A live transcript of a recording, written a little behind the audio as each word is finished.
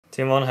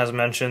Tymon has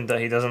mentioned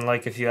that he doesn't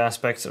like a few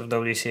aspects of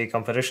WCA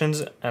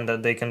competitions and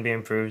that they can be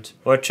improved.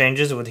 What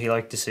changes would he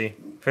like to see?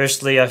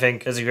 Firstly, I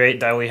think it's great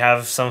that we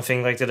have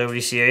something like the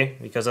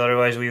WCA, because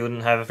otherwise we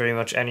wouldn't have pretty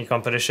much any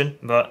competition.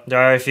 But there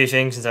are a few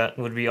things that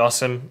would be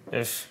awesome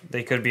if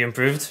they could be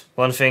improved.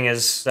 One thing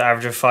is the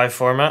average of 5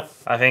 format.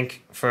 I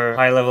think for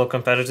high-level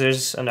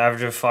competitors, an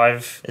average of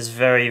 5 is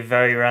very,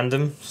 very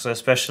random. So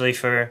especially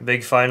for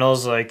big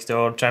finals like the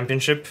World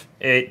Championship,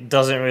 it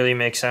doesn't really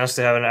make sense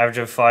to have an average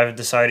of 5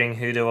 deciding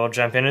who the world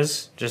champion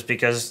is, just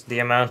because the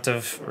amount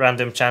of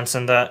random chance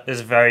in that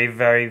is very,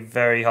 very,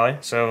 very high.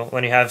 So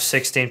when you have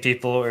 16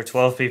 people or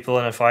 12 people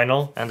in a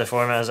final and the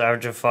format is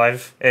average of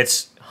 5,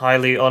 it's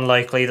highly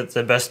unlikely that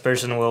the best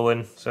person will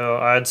win. So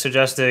I'd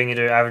suggest doing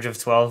either average of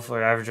 12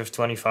 or average of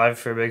 25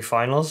 for big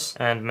finals,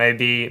 and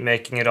maybe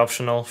making it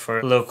optional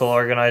for local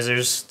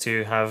organizers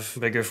to have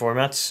bigger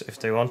formats if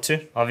they want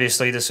to.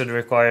 Obviously this would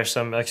require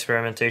some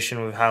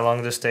experimentation with how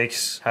long this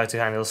takes, how to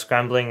handle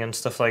scrambling and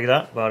stuff like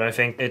that, but I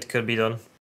think it could be done.